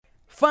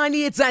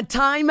Finally, it's that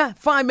time.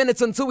 5 minutes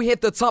until we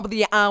hit the top of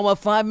the hour.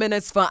 5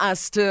 minutes for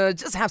us to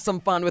just have some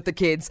fun with the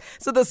kids.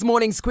 So this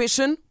morning's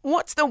question,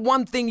 what's the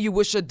one thing you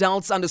wish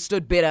adults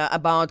understood better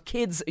about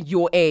kids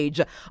your age?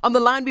 On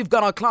the line, we've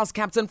got our class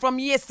captain from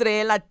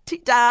yesterday,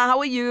 Latita. How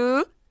are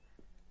you?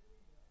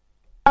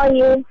 How are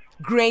you?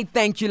 Great,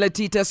 thank you,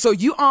 Latita. So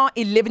you are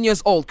 11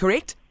 years old,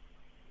 correct?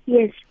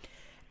 Yes.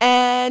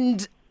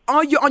 And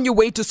are you on your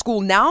way to school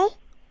now?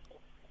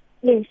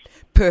 Yes.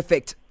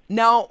 Perfect.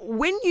 Now,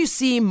 when you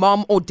see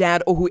mom or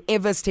dad or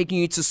whoever's taking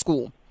you to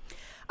school,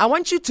 I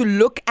want you to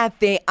look at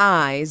their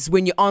eyes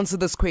when you answer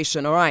this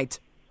question, all right?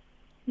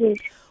 Yes.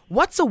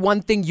 What's the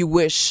one thing you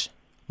wish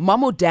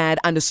mom or dad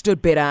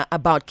understood better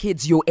about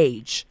kids your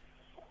age?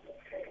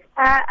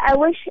 I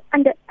wish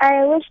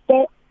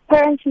that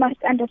parents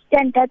must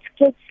understand that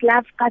kids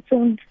love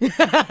cartoons.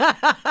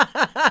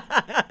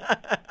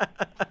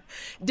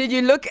 Did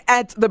you look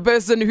at the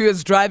person who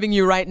is driving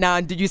you right now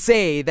and did you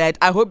say that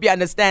I hope you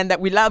understand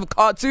that we love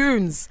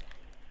cartoons?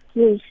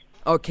 Yes.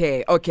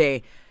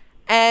 Okay.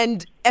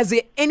 And is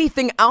there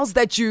anything else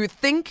that you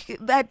think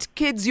that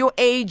kids your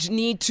age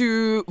need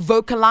to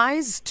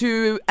vocalize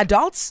to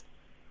adults?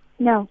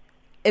 No.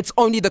 It's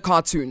only the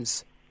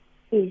cartoons.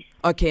 Yes.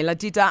 Okay,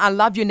 Latita, I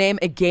love your name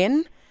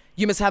again.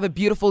 You must have a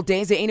beautiful day.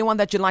 Is there anyone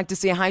that you'd like to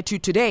say hi to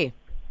today?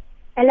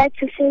 I like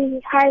to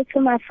say hi to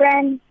my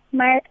friend,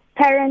 my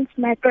parents,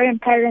 my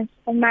grandparents,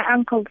 and my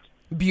uncles.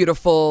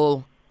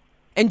 Beautiful.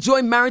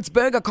 Enjoy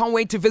Maritzburg. I can't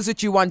wait to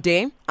visit you one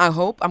day. I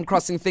hope. I'm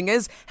crossing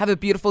fingers. Have a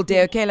beautiful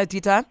day, okay,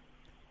 Latita?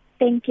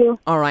 Thank you.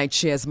 All right,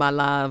 cheers, my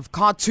love.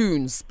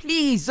 Cartoons.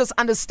 Please just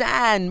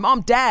understand,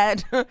 Mom,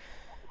 Dad.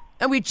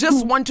 And we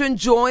just want to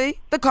enjoy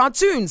the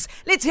cartoons.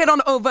 Let's head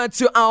on over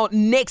to our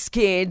next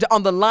kid.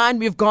 On the line,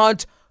 we've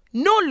got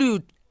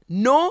Nolita.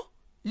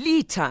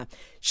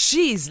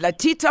 She's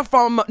Latita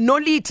from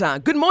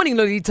Nolita. Good morning,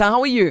 Lolita.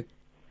 How are you?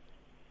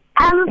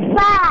 I'm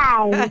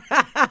fine.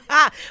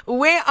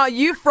 Where are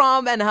you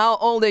from and how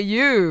old are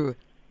you?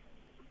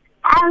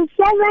 I'm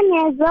 7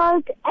 years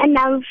old and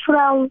I'm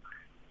from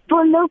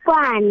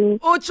Polokwane.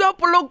 Ucho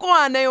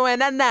Polokwane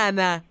wena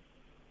nana.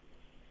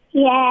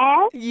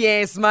 Yes.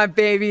 Yes, my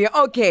baby.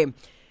 Okay.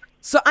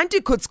 So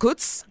Auntie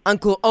Kuts,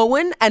 Uncle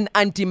Owen, and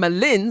Auntie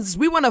Malins,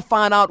 we want to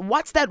find out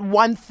what's that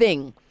one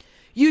thing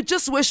you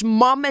just wish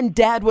mom and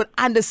dad would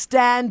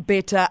understand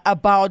better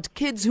about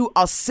kids who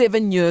are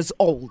 7 years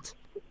old.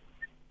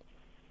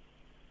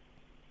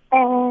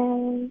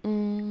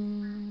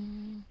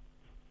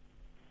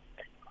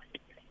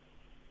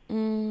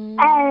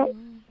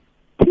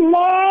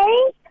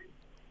 Play.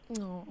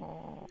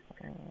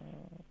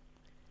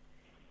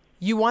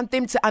 You want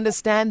them to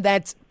understand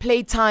that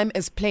playtime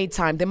is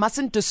playtime. They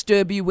mustn't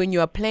disturb you when you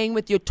are playing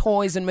with your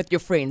toys and with your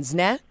friends,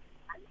 nah?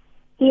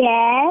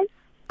 Yes.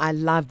 I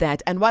love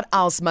that. And what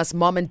else must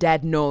mom and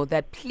dad know?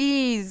 That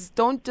please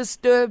don't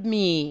disturb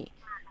me.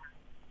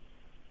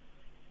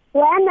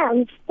 When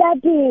I'm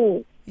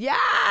studying.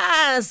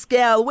 Yes,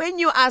 girl, when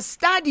you are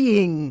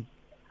studying.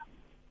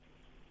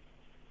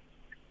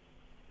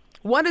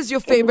 What is your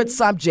favorite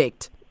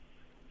subject?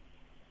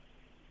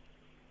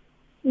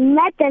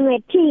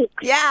 Mathematics.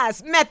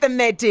 Yes,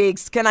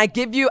 mathematics. Can I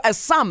give you a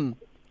sum?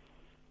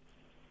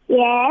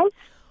 Yes.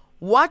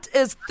 What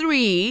is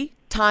 3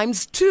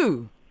 times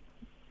 2?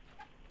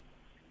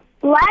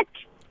 What?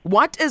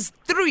 What is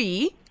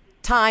 3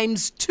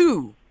 times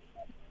 2?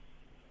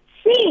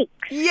 6.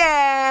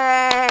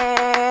 Yeah!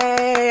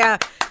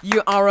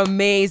 You are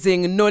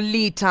amazing.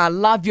 Nolita,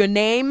 love your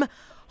name.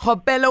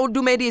 Hopela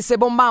udumedise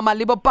bo mama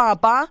libo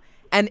papa.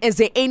 And is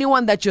there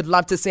anyone that you'd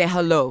love to say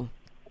hello?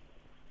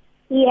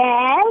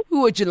 Yes.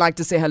 Who would you like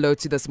to say hello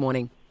to this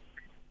morning?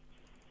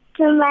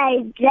 To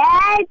my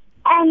dad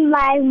and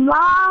my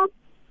mom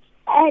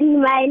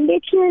and my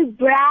little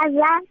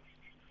brother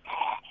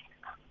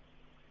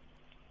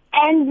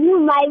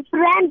and my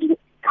friend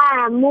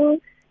Amu.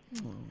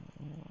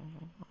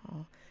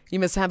 You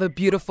must have a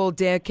beautiful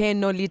day, okay,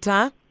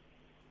 Nolita?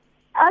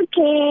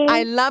 Okay.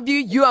 I love you.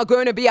 You are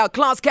going to be our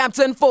class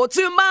captain for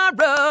tomorrow.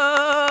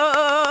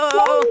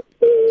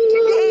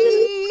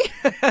 Yay!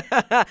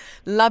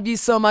 Love you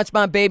so much,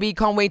 my baby.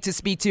 Can't wait to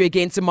speak to you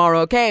again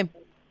tomorrow, okay?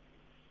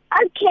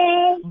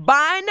 Okay.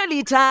 Bye,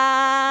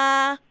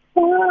 Nolita.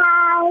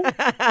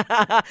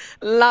 Bye.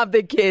 Love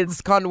the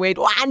kids. Can't wait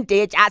one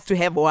day just to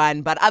have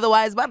one. But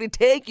otherwise, but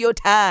take your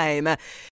time.